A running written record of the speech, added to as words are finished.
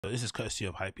This is courtesy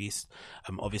of Hypebeast.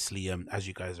 Obviously, as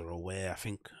you guys are aware, I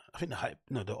think the hype,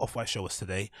 no, the Off White show was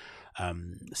today.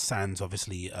 Sans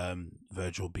obviously,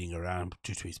 Virgil being around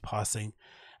due to his passing,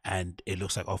 and it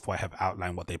looks like Off White have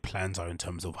outlined what their plans are in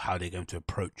terms of how they're going to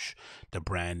approach the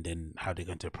brand and how they're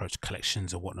going to approach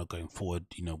collections and whatnot going forward.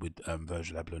 You know, with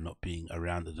Virgil Abloh not being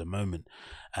around at the moment.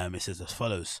 It says as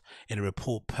follows: in a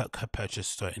report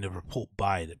in a report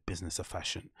by the Business of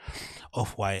Fashion,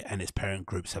 Off-White and its parent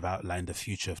groups have outlined the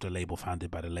future of the label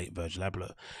founded by the late Virgil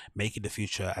Abloh, marking the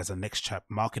future as a next chapter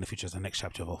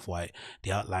of Off-White.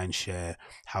 The outlines share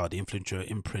how the influential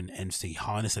imprint entity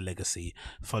harnessed a legacy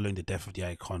following the death of the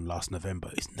icon last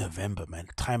November. It's November, man.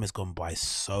 Time has gone by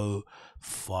so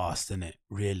fast, isn't it?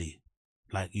 Really.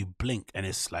 Like, you blink and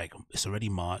it's like it's already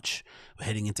March. We're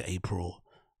heading into April.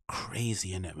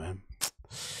 Crazy, isn't it, man?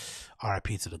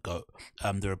 RIP to the GOAT.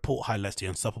 The report highlights the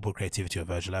unstoppable creativity of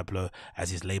Virgil Abloh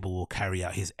as his label will carry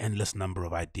out his endless number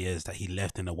of ideas that he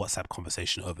left in a WhatsApp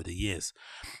conversation over the years,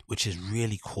 which is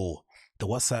really cool. The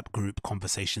WhatsApp group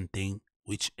conversation thing,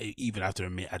 which even I have to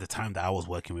admit, at the time that I was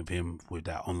working with him with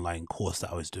that online course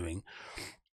that I was doing,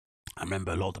 I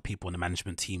remember a lot of the people in the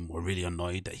management team were really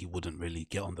annoyed that he wouldn't really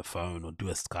get on the phone or do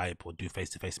a Skype or do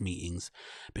face-to-face meetings,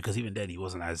 because even then he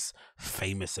wasn't as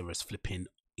famous or as flipping,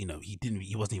 you know, he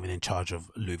wasn't even in charge of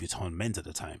Louis Vuitton men's at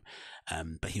the time,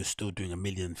 but he was still doing a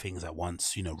million things at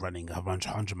once, you know, running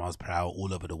 100 miles per hour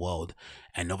all over the world.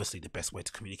 And obviously the best way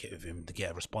to communicate with him to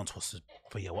get a response was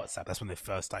for your WhatsApp. That's when they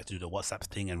first started to do the WhatsApp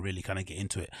thing and really kind of get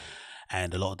into it.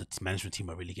 And a lot of the management team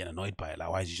are really getting annoyed by it. Like,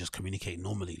 why is he just communicate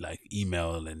normally, like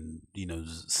email and, you know,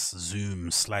 Zoom,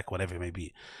 Slack, whatever it may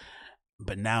be?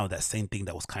 But now that same thing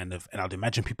that was kind of, and I'd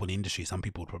imagine people in the industry, some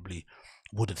people probably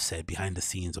would have said behind the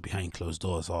scenes or behind closed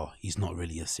doors, oh, he's not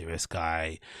really a serious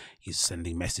guy. He's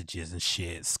sending messages and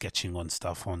shit, sketching on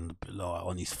stuff on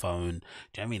his phone. Do you know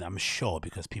what I mean? I'm sure,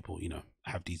 because people, you know,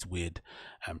 have these weird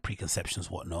preconceptions,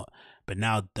 whatnot. But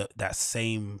now that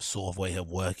same sort of way of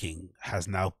working has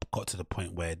now got to the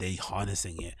point where they're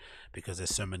harnessing it, because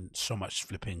there's so much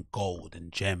flipping gold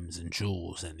and gems and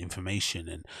jewels and information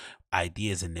and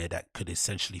ideas in there that could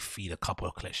essentially feed a couple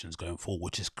of collections going forward,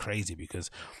 which is crazy, because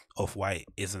Off-White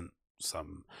isn't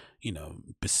some, you know,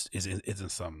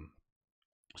 isn't some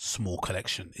small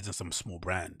collection, isn't some small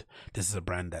brand. This is a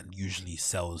brand that usually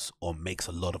sells or makes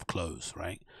a lot of clothes,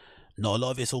 right? Not a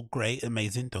lot of it's all great,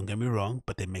 amazing, don't get me wrong,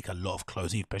 but they make a lot of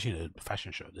clothes, especially in a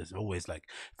fashion show. There's always like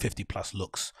 50 plus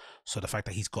looks. So the fact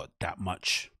that he's got that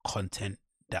much content,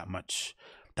 that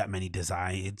many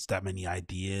designs, that many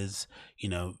ideas, you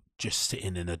know, just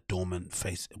sitting in a dormant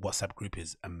face WhatsApp group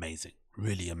is amazing,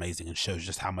 really amazing, and shows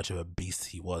just how much of a beast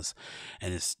he was.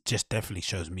 And it's just definitely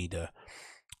shows me the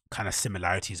kind of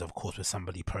similarities, of course, with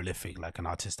somebody prolific like an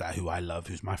artist that who I love,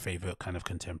 who's my favorite kind of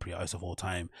contemporary artist of all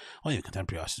time, not even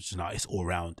contemporary artist, just an artist all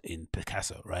around, in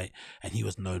Picasso, right? And he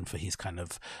was known for his kind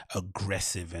of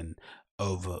aggressive and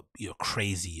over, you know,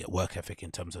 crazy work ethic in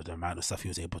terms of the amount of stuff he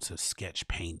was able to sketch,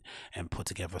 paint, and put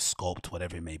together, sculpt,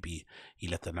 whatever it may be. He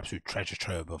left an absolute treasure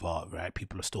trove of art, right?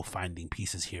 People are still finding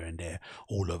pieces here and there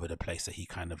all over the place that he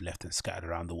kind of left and scattered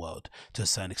around the world. To a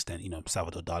certain extent, you know,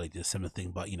 Salvador Dali did a similar thing,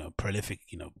 but, you know, prolific,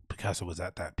 you know, Picasso was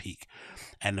at that peak.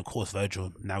 And of course,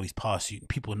 Virgil, now he's passed.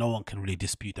 People, no one can really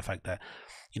dispute the fact that,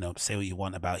 you know, say what you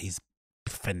want about his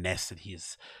finesse and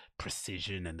his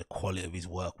precision and the quality of his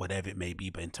work, whatever it may be,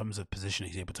 but in terms of position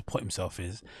he's able to put himself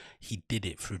in, he did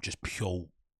it through just pure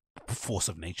force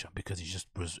of nature, because he just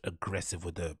was aggressive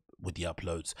with the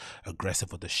uploads,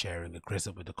 aggressive with the sharing,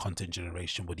 aggressive with the content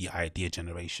generation, with the idea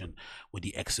generation, with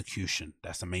the execution.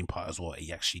 That's the main part as well.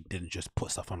 He actually didn't just put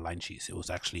stuff on line sheets, it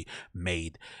was actually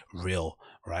made real,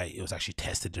 right? It was actually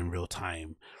tested in real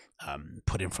time,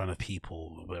 put in front of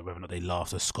people, whether or not they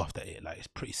laughed or scoffed at it. Like, it's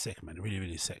pretty sick, man, really,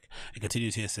 really sick. It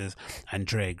continues here, says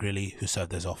Andrea Grilli, who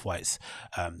served as Off-White's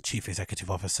chief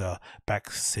executive officer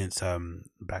since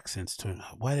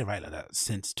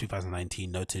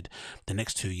 2019, noted the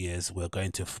next 2 years we're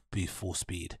going to be full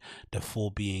speed, the full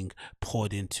being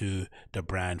poured into the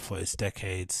brand for its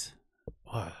decades.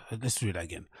 Let's do that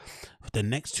again. For the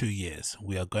next 2 years,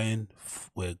 we're going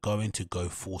to go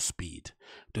full speed.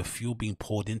 The fuel being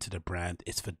poured into the brand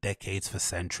is for decades, for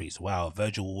centuries. Wow,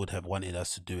 Virgil would have wanted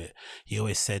us to do it. He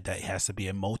always said that it has to be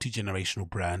a multi-generational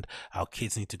brand. Our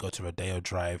kids need to go to Rodeo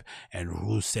Drive and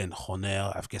Rue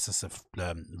Saint-Honore, I guess it's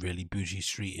a really bougie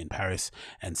street in Paris,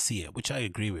 and see it, which I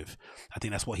agree with. I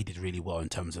think that's what he did really well in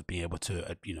terms of being able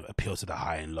to, you know, appeal to the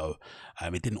high and low.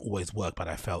 It didn't always work, but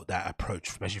I felt that approach,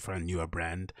 especially for a newer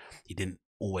brand, he didn't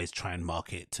always try and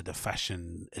market to the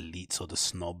fashion elites or the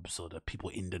snobs or the people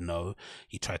in the know.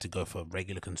 He tried to go for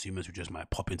regular consumers who just might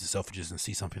pop into Selfridges and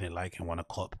see something they like and want to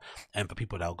cop, and for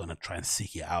people that are going to try and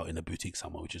seek it out in a boutique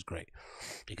somewhere, which is great.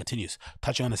 It continues,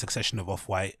 touching on the succession of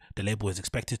Off-White, the label is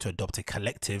expected to adopt a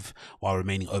collective while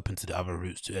remaining open to the other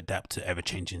routes to adapt to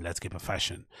ever-changing landscape of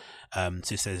fashion.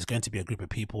 So it says it's going to be a group of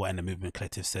people and a movement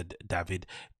collective, said David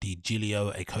Di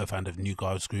Giglio, a co-founder of New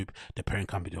Guards Group, the parent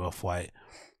company of Off-White.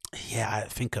 Yeah, I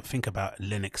think about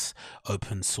Linux,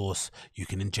 open source. You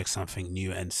can inject something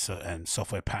new, and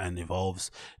software pattern evolves.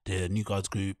 The New Guards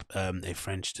Group, a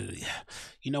French. Yeah,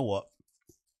 you know what?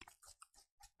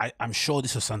 I'm sure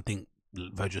this was something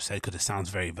Virgil said, because it sounds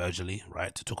very Virgil-y,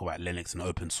 right? To talk about Linux and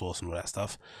open source and all that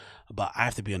stuff. But I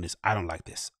have to be honest, I don't like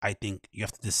this. I think you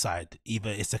have to decide, either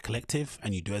it's a collective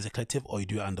and you do it as a collective, or you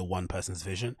do it under one person's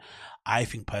vision. I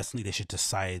think personally they should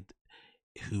decide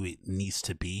who it needs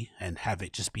to be and have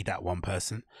it just be that one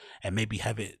person, and maybe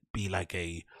have it be like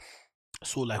a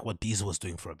sort of like what Diesel was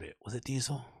doing for a bit. Was it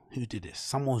Diesel who did this?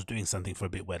 Someone was doing something for a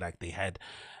bit where like they had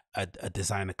a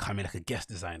designer come in, like a guest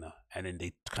designer, and then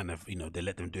they kind of, you know, they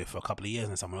let them do it for a couple of years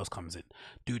and someone else comes in.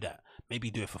 Do that. Maybe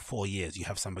do it for 4 years. You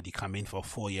have somebody come in for a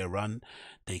 4-year run.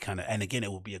 They kind of, and again,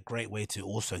 it will be a great way to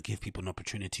also give people an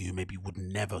opportunity who maybe would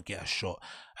never get a shot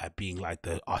at being like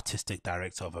the artistic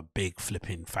director of a big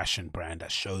flipping fashion brand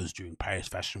that shows during Paris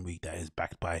Fashion Week, that is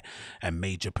backed by a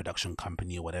major production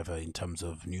company or whatever in terms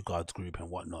of New Guards Group and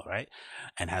whatnot, right?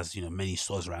 And has, you know, many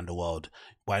stores around the world.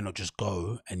 Why not just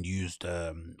go and use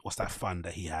the what's that fund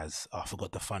that he has? Oh, I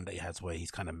forgot the fund that he has where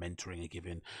he's kind of mentoring and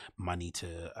giving money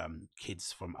to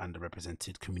kids from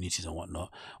underrepresented communities and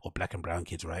whatnot, or black and brown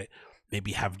kids, right?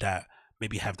 Maybe have that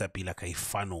be like a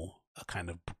funnel, a kind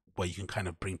of where you can kind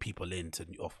of bring people into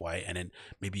Off-White, and then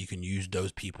maybe you can use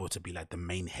those people to be like the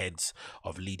main heads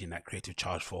of leading that creative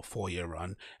charge for a 4-year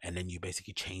run, and then you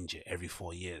basically change it every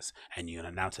 4 years and you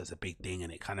announce it as a big thing,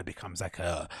 and it kind of becomes like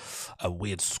a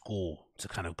weird school to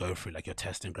kind of go through, like your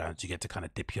testing grounds. You get to kind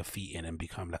of dip your feet in and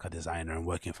become like a designer and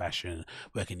work in fashion,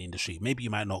 work in the industry. Maybe you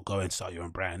might not go and start your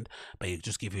own brand, but it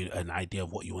just give you an idea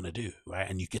of what you want to do, right?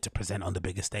 And you get to present on the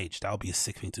bigger stage. That would be a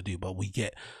sick thing to do. But we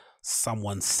get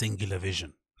someone's singular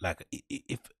vision. Like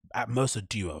if at most a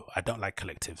duo. I don't like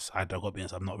collectives. I don't gotta be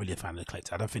honest, I'm not really a fan of the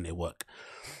collective. I don't think they work.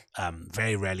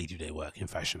 Very rarely do they work in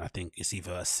fashion. I think it's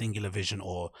either a singular vision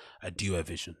or a duo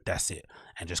vision. That's it.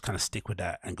 And just kind of stick with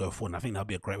that and go forward. And I think that'll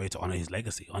be a great way to honor his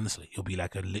legacy. Honestly, it'll be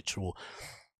like a literal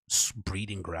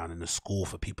breeding ground and a school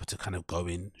for people to kind of go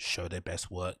in, show their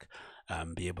best work,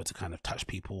 be able to kind of touch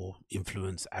people,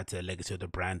 influence, add to the legacy of the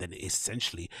brand, and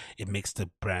essentially it makes the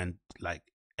brand like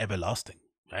everlasting,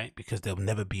 right? Because there's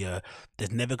never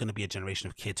going to be a generation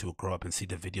of kids who will grow up and see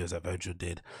the videos that Virgil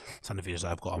did, some of the videos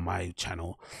I've got on my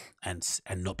channel, and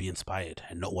not be inspired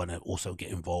and not want to also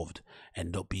get involved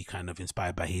and not be kind of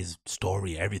inspired by his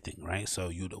story, everything, right? So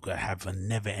you'd have a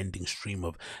never-ending stream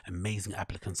of amazing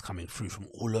applicants coming through from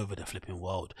all over the flipping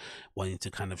world, wanting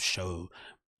to kind of show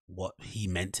what he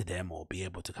meant to them, or be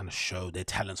able to kind of show their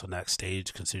talents on that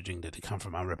stage, considering that they come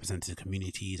from unrepresented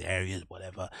communities, areas,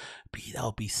 whatever. That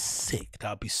would be sick.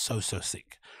 That would be so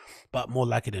sick. But more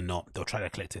likely than not, they'll try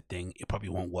that collective thing. It probably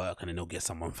won't work, and then they'll get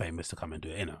someone famous to come and do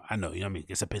it. You know, I know, you know what I mean?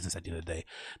 It's a business at the end of the day.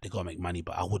 They gotta make money,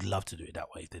 but I would love to do it that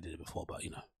way if they did it before. But you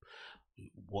know,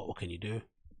 what can you do?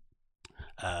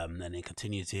 And it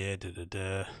continues here. This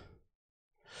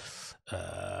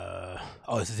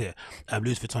is here.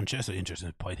 Louis Vuitton chair. So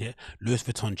interesting point here. Louis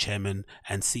Vuitton chairman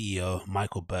and CEO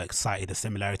Michael Burke cited the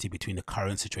similarity between the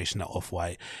current situation at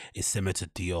Off-White is similar to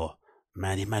Dior.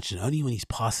 Man, imagine, only when he's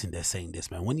passing they're saying this,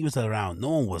 man. When he was around, no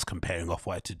one was comparing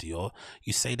Off-White to Dior.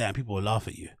 You say that and people will laugh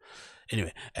at you.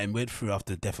 Anyway, and went through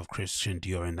after the death of Christian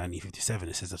Dior in 1957.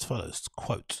 It says as follows,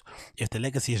 quote, if the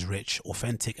legacy is rich,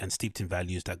 authentic, and steeped in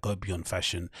values that go beyond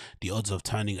fashion, the odds of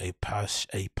turning a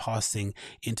passing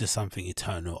into something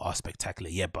eternal are spectacular.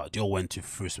 Yeah, but Dior went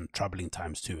through some troubling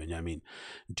times too. And you know what I mean,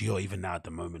 Dior, even now at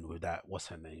the moment with that, what's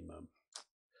her name?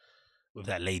 With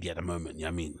that lady at the moment, you know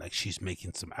what I mean? Like, she's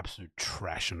making some absolute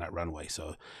trash on that runway.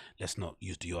 So let's not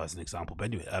use Dior as an example. But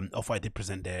anyway, Off-White did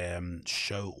present their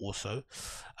show also,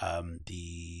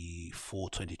 the Fall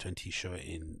 2020 show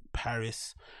in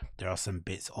Paris. There are some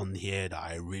bits on here that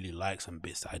I really like, some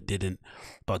bits that I didn't.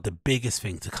 But the biggest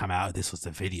thing to come out of this was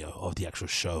the video of the actual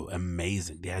show.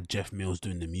 Amazing. They had Jeff Mills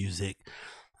doing the music.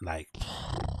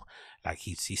 Like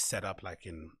he's set up like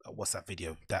in what's that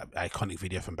video, that iconic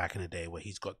video from back in the day where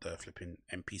he's got the flipping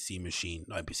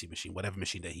whatever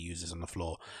machine that he uses on the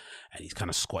floor, and he's kind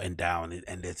of squatting down,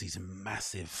 and there's these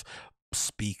massive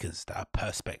speakers that are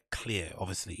perspex clear,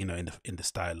 obviously, you know, in the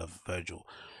style of Virgil,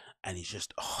 and he's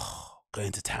just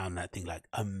going to town, that thing, like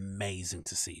amazing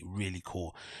to see, really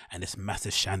cool. And this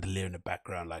massive chandelier in the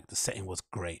background, like the setting was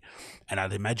great. And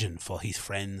I'd imagine for his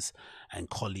friends and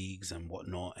colleagues and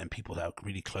whatnot, and people that are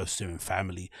really close to him and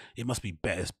family, it must be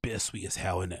bittersweet as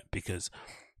hell, in it, because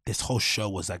this whole show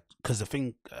was like, because the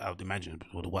thing I would imagine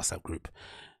with the WhatsApp group,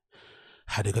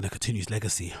 how they're going to continue his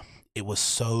legacy, it was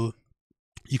so,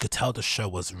 you could tell the show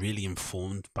was really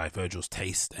informed by Virgil's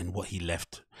taste and what he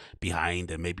left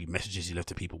behind, and maybe messages he left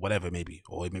to people, whatever, maybe,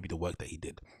 or maybe the work that he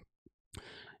did.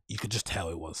 You could just tell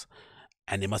it was.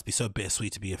 And it must be so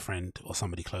bittersweet to be a friend or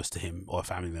somebody close to him or a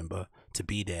family member, to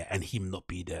be there and him not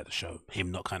be there at the show,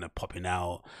 him not kind of popping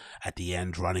out at the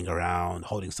end, running around,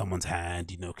 holding someone's hand,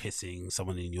 you know, kissing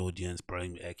someone in the audience,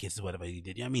 blowing kisses, whatever he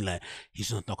did. You know what I mean? Like, he's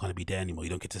just not going to be there anymore. You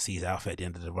don't get to see his outfit at the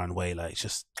end of the runway. Like, it's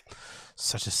just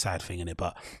such a sad thing in it,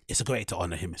 but it's a great to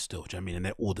honor him still. Do you know what I mean? And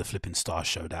then all the flipping stars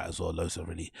showed that as well. Loads of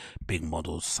really big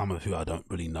models, some of who I don't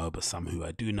really know, but some who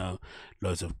I do know.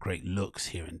 Loads of great looks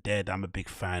here and there. I'm a big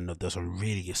fan of. There's some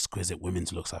really exquisite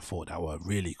women's looks I thought that were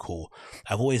really cool.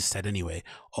 I've always said anyway,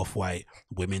 Off-White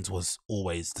women's was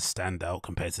always the standout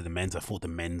compared to the men's. I thought the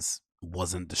men's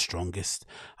wasn't the strongest.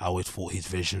 I always thought his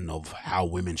vision of how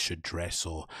women should dress,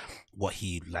 or what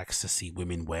he likes to see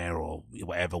women wear, or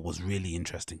whatever, was really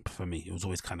interesting for me. It was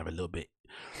always kind of a little bit,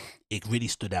 it really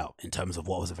stood out in terms of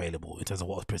what was available, in terms of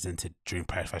what was presented during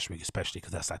Paris Fashion Week, especially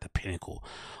because that's like the pinnacle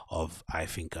of, I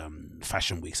think,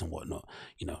 fashion weeks and whatnot.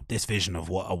 You know, this vision of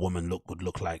what a woman would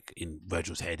look like in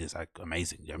Virgil's head is like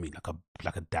amazing. You know what I mean?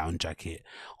 Like a down jacket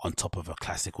on top of a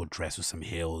classical dress with some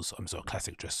heels. I'm sorry,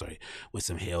 classic dress, sorry, with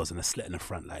some heels and a slit in the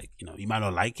front. Like, you know, you might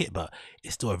not like it, but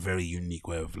it's still a very unique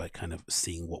way of like kind of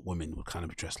seeing what women would kind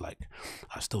of dress like.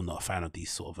 I'm still not a fan of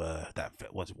these sort of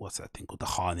what's that thing called, the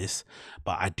harness,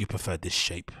 but I do prefer this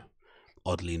shape,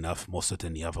 oddly enough, more so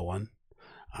than the other one.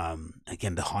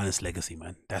 Again, the harness legacy,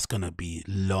 man, that's gonna be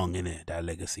long in it, that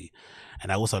legacy.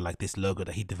 And I also like this logo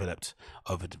that he developed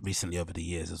recently over the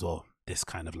years as well. This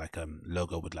kind of like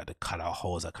logo with like the cut out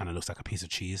holes that kind of looks like a piece of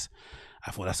cheese.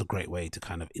 I thought that's a great way to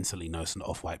kind of instantly know it's an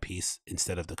Off-White piece,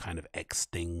 instead of the kind of X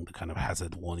thing, the kind of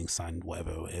hazard warning sign,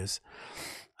 whatever it is.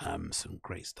 Some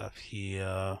great stuff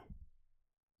here.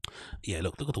 Yeah,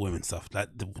 look at the women stuff. Like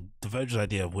the Virgil's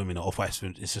idea of women Off-White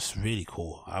is just really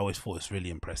cool. I always thought it's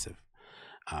really impressive.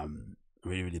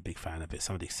 Really big fan of it.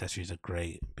 Some of the accessories are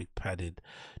great. Big padded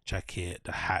jacket.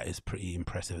 The hat is pretty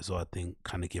impressive as well. I think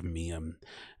kind of giving me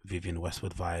Vivienne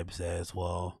Westwood vibes there as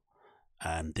well.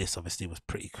 This obviously was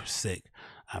pretty sick.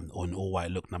 On all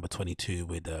white look, number 22,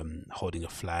 with holding a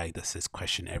flag that says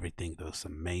 "Question Everything." That was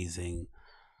amazing.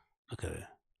 Look at it.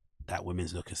 That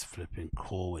women's look is flipping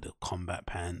cool with the combat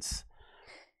pants.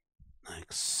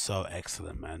 Like, so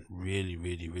excellent, man.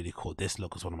 Really cool. This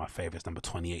look was one of my favorites, number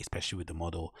 28, especially with the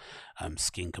model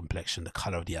skin complexion, the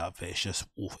color of the outfit. It's just,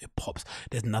 oof, it pops.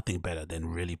 There's nothing better than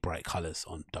really bright colors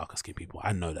on darker skin people.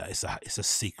 I know that. It's a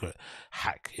secret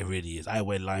hack. It really is. I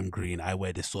wear lime green. I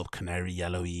wear this sort of canary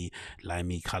yellowy,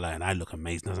 limey color, and I look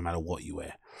amazing. Doesn't matter what you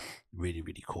wear.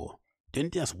 Really cool. The only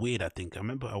thing that's weird,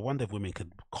 I wonder if women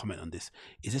could comment on this.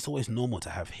 Is this always normal to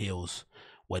have heels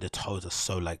where the toes are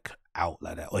so like out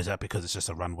like that, or is that because it's just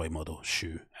a runway model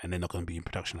shoe and they're not going to be in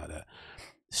production like that?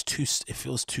 It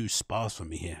feels too sparse for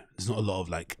me here. There's not a lot of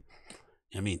like, you know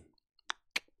what I mean,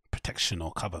 protection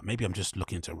or cover. Maybe I'm just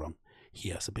looking into it wrong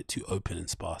here. It's a bit too open and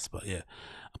sparse, but yeah,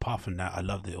 apart from that, I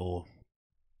loved it all.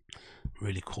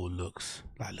 Really cool looks.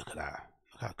 Like, look at that.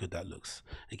 Look how good that looks.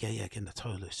 Again, the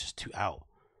toe looks just too out.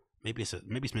 Maybe it's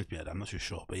meant to be like that. I'm not too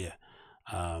sure, but yeah.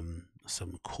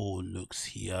 Some cool looks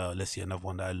here. Let's see another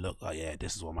one that I look. Oh yeah,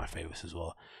 this is one of my favorites as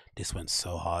well. This went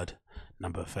so hard.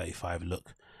 Number 35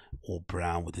 look, all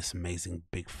brown with this amazing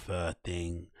big fur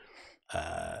thing.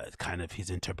 Kind of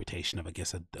his interpretation of, I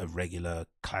guess, a regular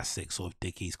classic sort of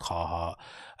Dickies Carhartt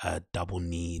double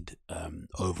kneed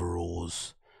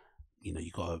overalls. You know,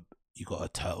 you got a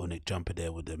turtleneck jumper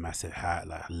there with the massive hat.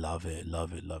 Like, I love it.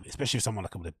 Especially if someone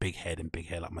like with a big head and big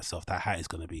hair like myself, that hat is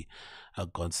going to be a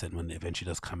godsend when it eventually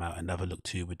does come out. Another look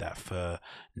too with that fur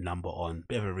number on.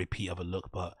 Bit of a repeat of a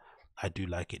look, but I do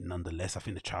like it nonetheless. I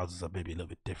think the trousers are maybe a little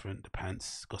bit different. The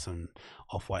pants got some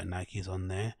Off-White Nikes on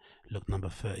there. Look number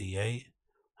 38,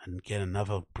 and again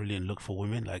another brilliant look for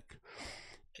women. Like,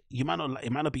 it might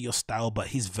not be your style, but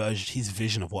his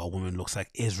vision of what a woman looks like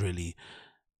is really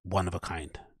one of a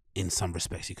kind. In some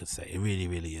respects, you could say it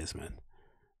really is, man.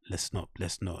 Let's not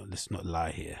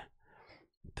lie here.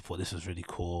 I thought this was really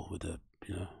cool with the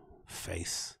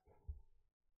face.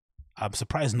 I'm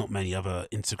surprised not many other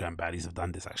Instagram baddies have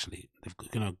done this. Actually, they've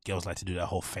got, girls like to do that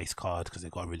whole face card because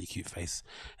they've got a really cute face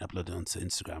and upload it onto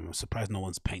Instagram. I'm surprised no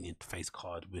one's painted face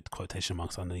card with quotation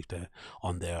marks underneath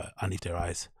their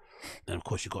eyes. And of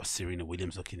course, you've got Serena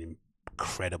Williams looking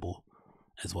incredible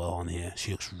as well on here. She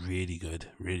looks really good,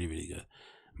 really, really good.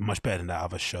 Much better than that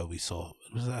other show we saw.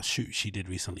 It was that shoot she did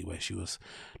recently where she was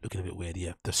looking a bit weird.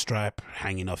 Yeah, the stripe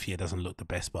hanging off here doesn't look the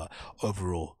best, but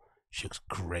overall, she looks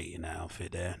great in that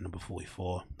outfit there. Number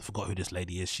 44. I forgot who this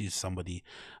lady is. She's somebody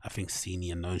I think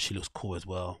senior known. She looks cool as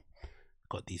well.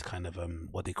 Got these kind of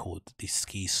what they call these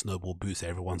ski snowboard boots that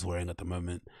everyone's wearing at the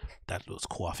moment. That looks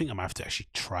cool. I think I might have to actually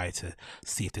try to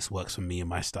see if this works for me and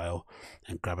my style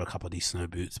and grab a couple of these snow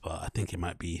boots, but I think it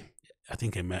might be, I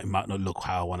think it might not look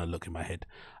how I want to look in my head.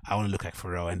 I want to look like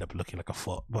Pharrell, end up looking like a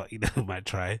foot, but I might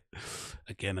try.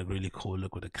 Again, a really cool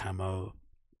look with the camo.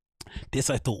 This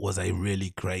I thought was a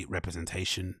really great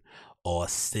representation or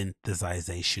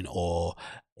synthesization, or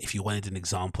if you wanted an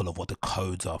example of what the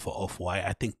codes are for Off-White,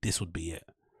 I think this would be it.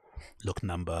 Look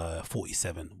number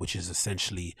 47, which is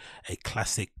essentially a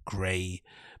classic grey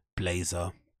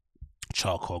blazer,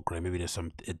 charcoal grey. Maybe there's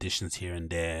some additions here and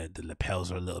there. The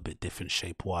lapels are a little bit different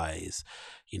shape wise,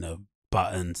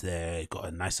 buttons there. Got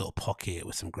a nice little pocket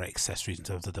with some great accessories in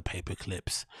terms of the paper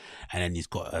clips, and then he's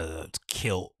got a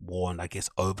kilt worn, I guess,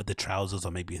 over the trousers,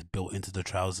 or maybe it's built into the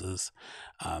trousers.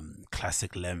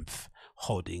 Classic length,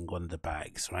 holding one of the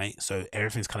bags, right? So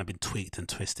everything's kind of been tweaked and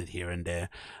twisted here and there,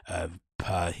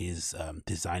 per his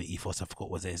design ethos. I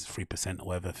forgot, was it his 3% or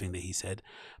whatever thing that he said,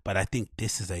 but I think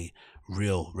this is a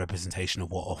real representation of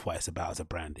what Off-White is about as a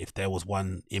brand. If there was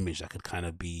one image that could kind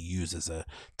of be used as a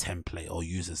template or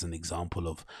used as an example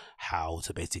of how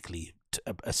to basically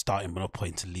a starting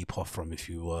point to leap off from if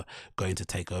you were going to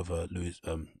take over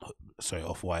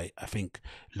Off-White, I think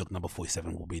look number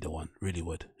 47 will be the one. Really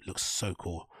would. It looks so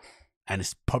cool, and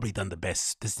it's probably done the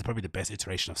best. This is probably the best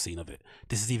iteration I've seen of it.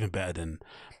 This is even better than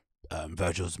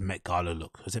Virgil's Met Gala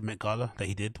look. Was it Met Gala that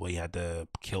he did where he had the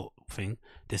kilt thing?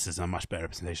 This is a much better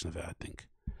representation of it, I think,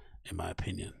 in my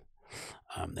opinion.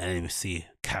 And then we see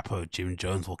Capo Jim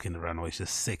Jones walking around, which is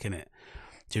sick, in it.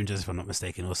 Jim Jones, if I'm not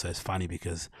mistaken, also is funny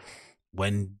because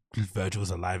when Virgil was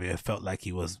alive, it felt like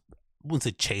he was, I wouldn't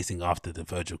say chasing after the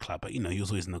Virgil club, but he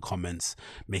was always in the comments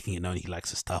making it known he likes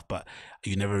the stuff, but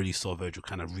you never really saw Virgil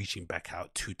kind of reaching back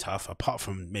out too tough, apart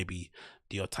from maybe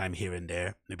the odd time here and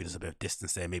there. Maybe there's a bit of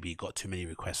distance there, maybe he got too many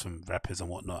requests from rappers and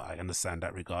whatnot. I understand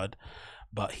that regard,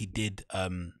 but he did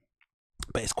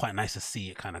but it's quite nice to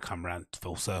see it kind of come around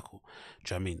full circle.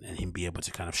 Do you know what I mean? And him be able to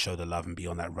kind of show the love and be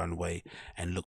on that runway and look